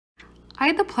I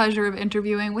had the pleasure of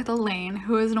interviewing with Elaine,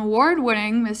 who is an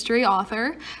award-winning mystery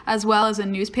author, as well as a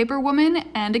newspaper woman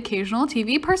and occasional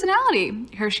TV personality.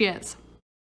 Here she is.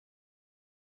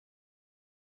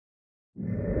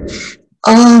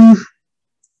 I'm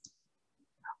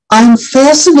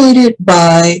fascinated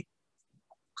by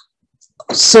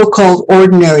so-called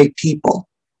ordinary people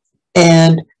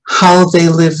and how they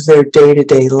live their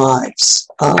day-to-day lives.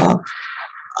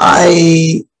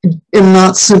 I am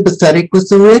not sympathetic with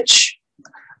the rich.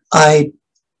 I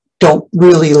don't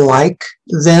really like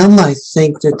them. I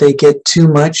think that they get too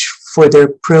much for their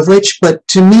privilege. But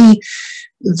to me,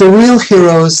 the real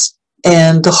heroes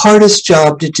and the hardest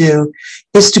job to do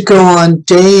is to go on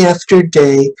day after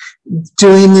day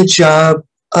doing the job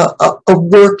of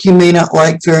work you may not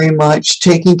like very much,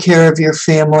 taking care of your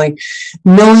family,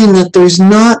 knowing that there's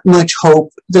not much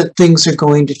hope that things are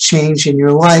going to change in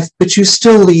your life, but you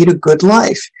still lead a good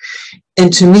life.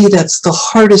 And to me, that's the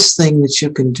hardest thing that you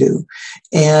can do.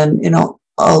 And, you know,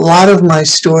 a lot of my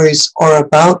stories are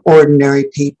about ordinary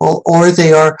people, or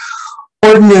they are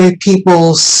ordinary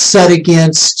people set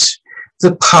against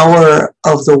the power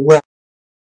of the wealth.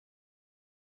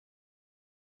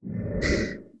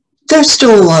 There's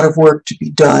still a lot of work to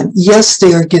be done. Yes,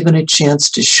 they are given a chance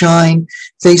to shine.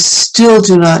 They still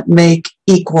do not make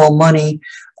equal money,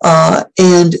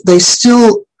 and they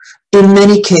still, in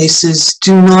many cases,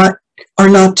 are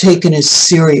not taken as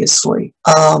seriously.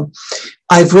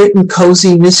 I've written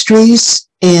cozy mysteries,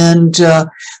 and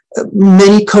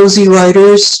many cozy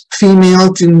writers,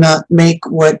 female, do not make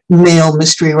what male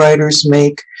mystery writers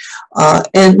make.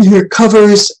 And their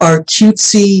covers are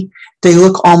cutesy. They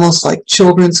look almost like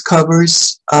children's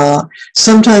covers.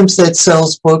 Sometimes that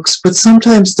sells books, but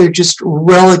sometimes they're just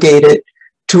relegated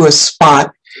to a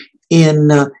spot in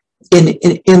the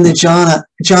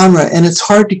genre, and it's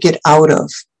hard to get out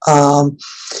of.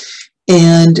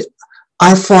 And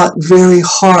I fought very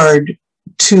hard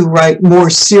to write more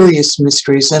serious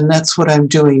mysteries, and that's what I'm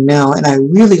doing now. And I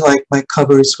really like my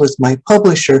covers with my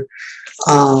publisher.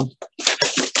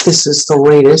 This is the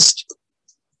latest.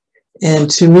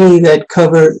 And to me, that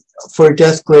cover for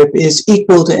Death Grip is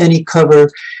equal to any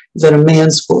cover that a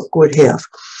man's book would have.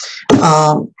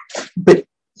 But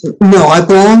no, I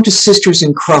belong to Sisters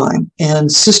in Crime.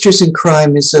 And Sisters in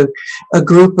Crime is a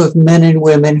group of men and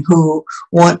women who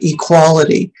want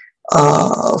equality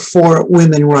for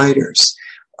women writers.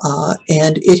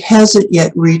 And it hasn't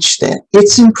yet reached that.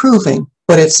 It's improving,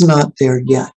 but it's not there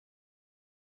yet.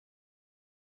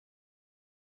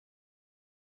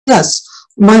 Yes.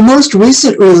 My most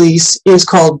recent release is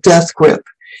called Death Grip,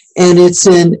 and it's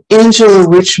an Angela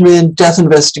Richmond death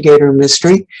investigator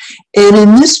mystery. And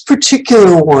in this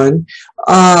particular one,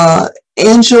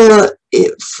 Angela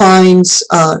finds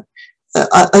a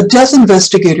death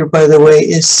investigator, by the way,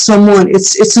 is someone,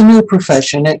 it's a new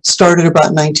profession. It started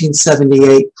about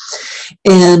 1978.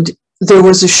 And there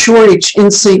was a shortage in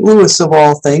St. Louis, of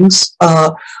all things,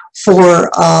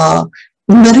 for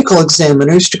medical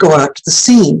examiners to go out to the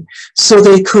scene. So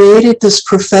they created this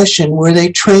profession where they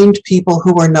trained people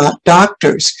who were not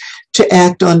doctors to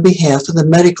act on behalf of the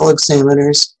medical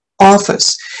examiner's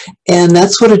office. And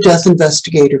that's what a death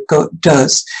investigator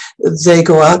does. They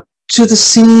go out to the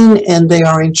scene and they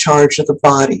are in charge of the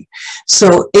body.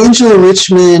 So Angela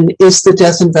Richmond is the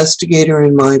death investigator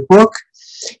in my book,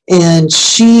 and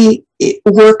she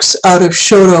works out of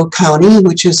Choteau County,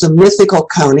 which is a mythical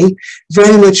county,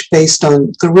 very much based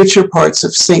on the richer parts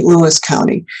of St. Louis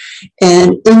County.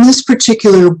 And in this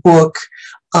particular book,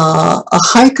 a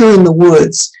hiker in the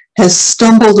woods has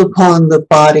stumbled upon the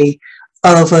body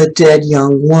of a dead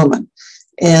young woman.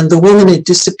 And the woman had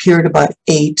disappeared about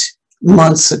 8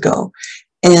 months ago.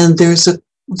 And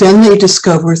then they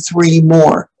discover 3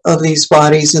 more of these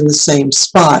bodies in the same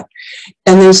spot.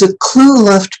 And there's a clue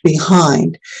left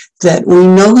behind that we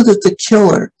know that the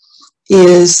killer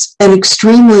is an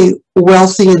extremely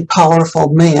wealthy and powerful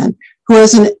man who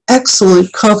has an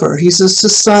excellent cover. He's a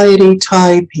society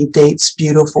type. He dates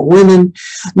beautiful women.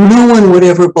 No one would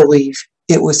ever believe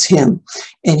it was him.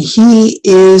 And he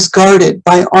is guarded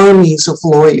by armies of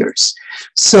lawyers.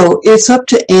 So it's up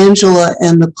to Angela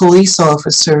and the police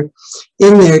officer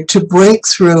in there to break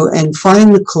through and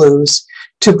find the clues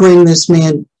to bring this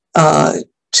man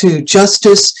to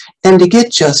justice and to get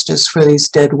justice for these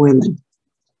dead women.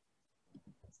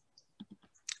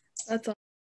 That's all.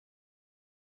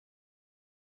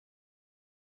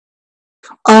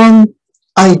 I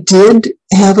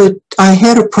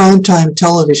had a primetime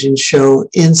television show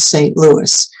in St.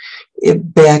 Louis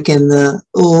back in the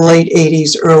late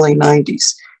 80s, early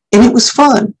 90s. And it was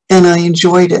fun and I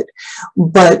enjoyed it.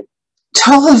 But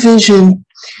television,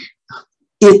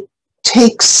 it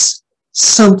takes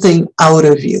something out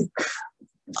of you.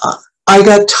 I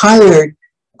got tired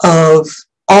of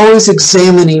always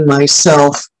examining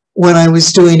myself when I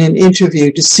was doing an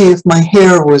interview to see if my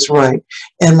hair was right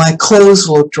and my clothes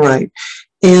looked right.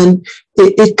 And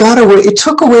it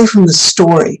took away from the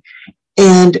story.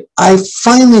 And I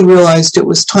finally realized it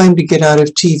was time to get out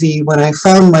of TV when I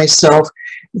found myself,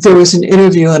 there was an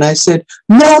interview and I said,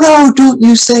 no, don't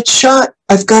use that shot.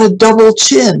 I've got a double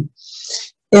chin.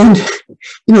 And,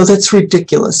 that's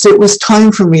ridiculous. It was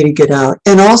time for me to get out.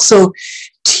 And also,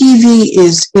 TV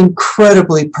is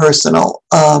incredibly personal.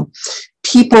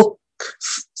 People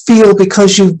feel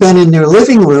because you've been in their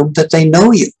living room that they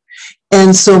know you.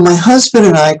 And so my husband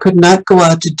and I could not go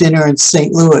out to dinner in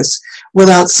St. Louis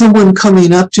without someone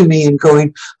coming up to me and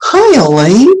going, hi,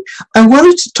 Elaine, I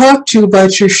wanted to talk to you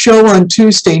about your show on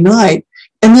Tuesday night.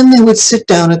 And then they would sit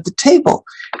down at the table.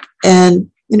 And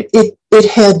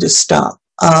it had to stop.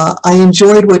 I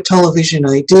enjoyed what television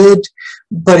I did,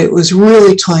 but it was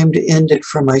really time to end it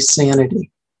for my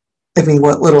sanity. I mean,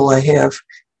 what little I have.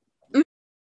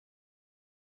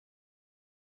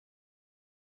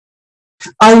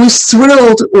 I was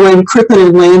thrilled when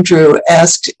Crippen Landru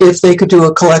asked if they could do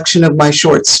a collection of my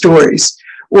short stories,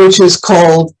 which is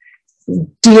called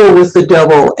Deal with the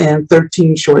Devil and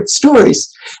 13 Short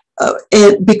Stories.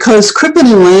 And because Crippen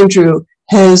Landru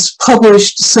has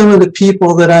published some of the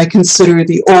people that I consider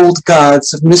the old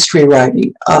gods of mystery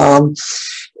writing.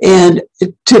 And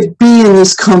to be in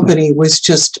this company was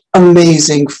just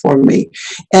amazing for me.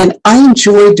 And I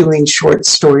enjoy doing short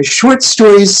stories. Short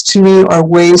stories to me are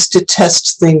ways to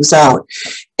test things out.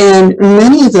 And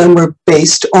many of them are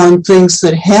based on things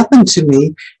that happened to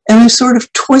me and are sort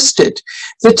of twisted.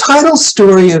 The title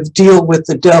story of Deal with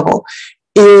the Devil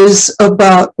is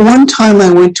about one time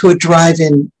I went to a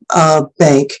drive-in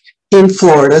bank in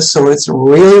Florida, so it's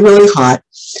really, really hot.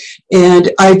 And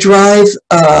I drive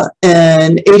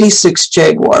an 86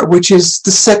 Jaguar, which is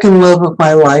the second love of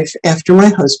my life after my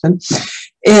husband.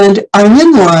 And I'm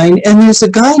in line, and there's a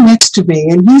guy next to me,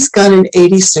 and he's got an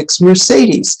 86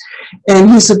 Mercedes.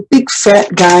 And he's a big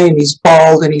fat guy, and he's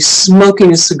bald, and he's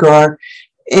smoking a cigar.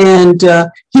 And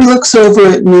he looks over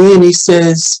at me, and he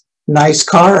says, nice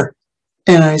car.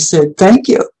 And I said, thank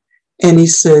you. And he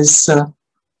says,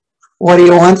 what do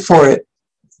you want for it?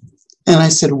 And I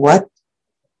said, what?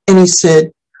 And he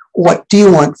said, what do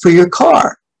you want for your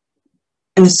car?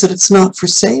 And I said, it's not for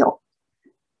sale.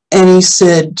 And he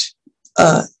said,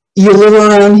 you live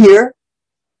around here?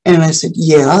 And I said,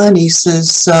 yeah. And he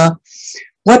says,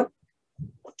 what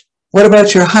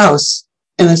about your house?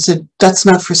 And I said, that's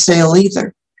not for sale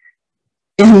either.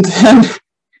 And then,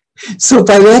 so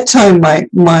by that time,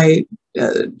 my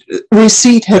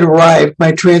receipt had arrived,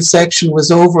 my transaction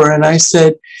was over, and I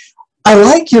said, I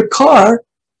like your car.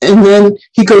 And then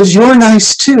he goes, you're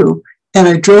nice too. And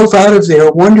I drove out of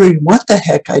there wondering what the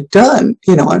heck I'd done.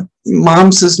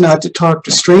 Mom says not to talk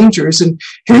to strangers, and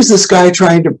here's this guy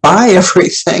trying to buy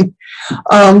everything.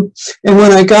 And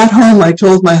when I got home, I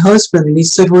told my husband, and he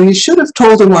said, well, you should have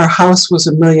told him our house was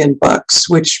 $1 million,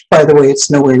 which, by the way,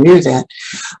 it's nowhere near that.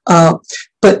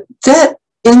 But that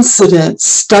incident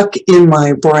stuck in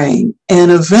my brain,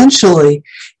 and eventually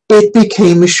it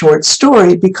became a short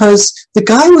story because the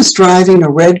guy was driving a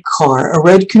red car, a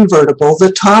red convertible.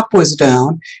 The top was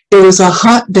down. It was a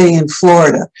hot day in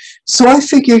Florida. So I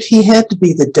figured he had to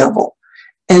be the devil.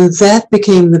 And that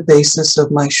became the basis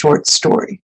of my short story.